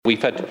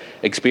We've had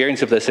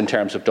experience of this in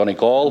terms of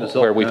Donegal,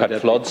 where we've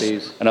had floods,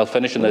 and I'll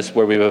finish on this,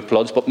 where we've had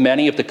floods, but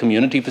many of the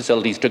community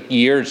facilities took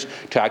years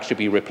to actually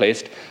be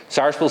replaced.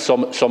 Sarsfield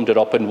summed it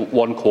up in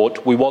one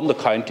quote: "We won the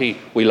county,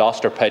 we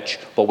lost our pitch,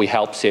 but we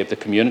helped save the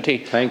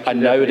community."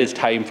 And now it is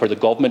time for the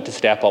government to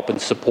step up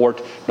and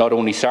support not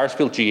only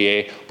Sarsfield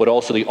GA, but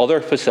also the other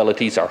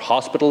facilities, our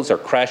hospitals, our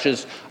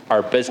creches,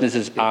 our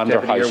businesses and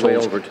our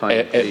households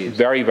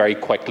very, very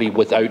quickly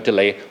without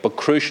delay. But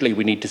crucially,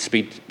 we need to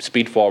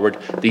speed forward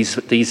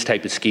these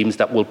type of schemes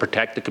that will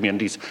protect the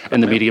communities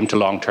in the medium to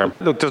long term.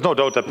 Look, there's no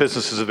doubt that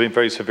businesses have been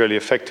very severely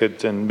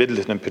affected in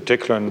Midleton in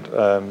particular,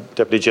 and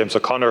Deputy James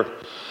O'Connor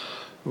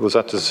was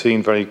at the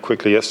scene very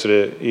quickly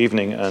yesterday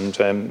evening, and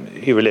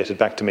he related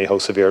back to me how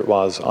severe it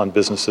was on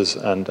businesses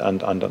and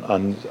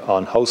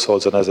on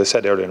households. And as I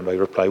said earlier in my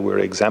reply, we're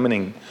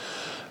examining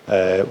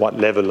what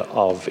level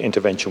of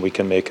intervention we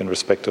can make in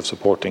respect of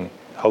supporting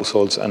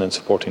households and in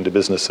supporting the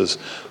businesses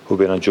who've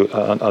been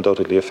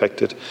undoubtedly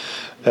affected.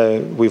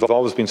 We've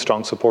always been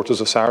strong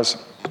supporters of SARS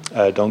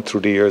down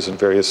through the years in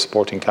various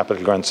supporting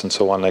capital grants and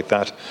so on like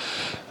that.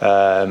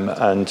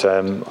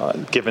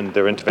 Given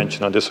their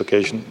intervention on this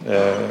occasion,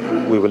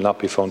 we will not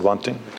be found wanting.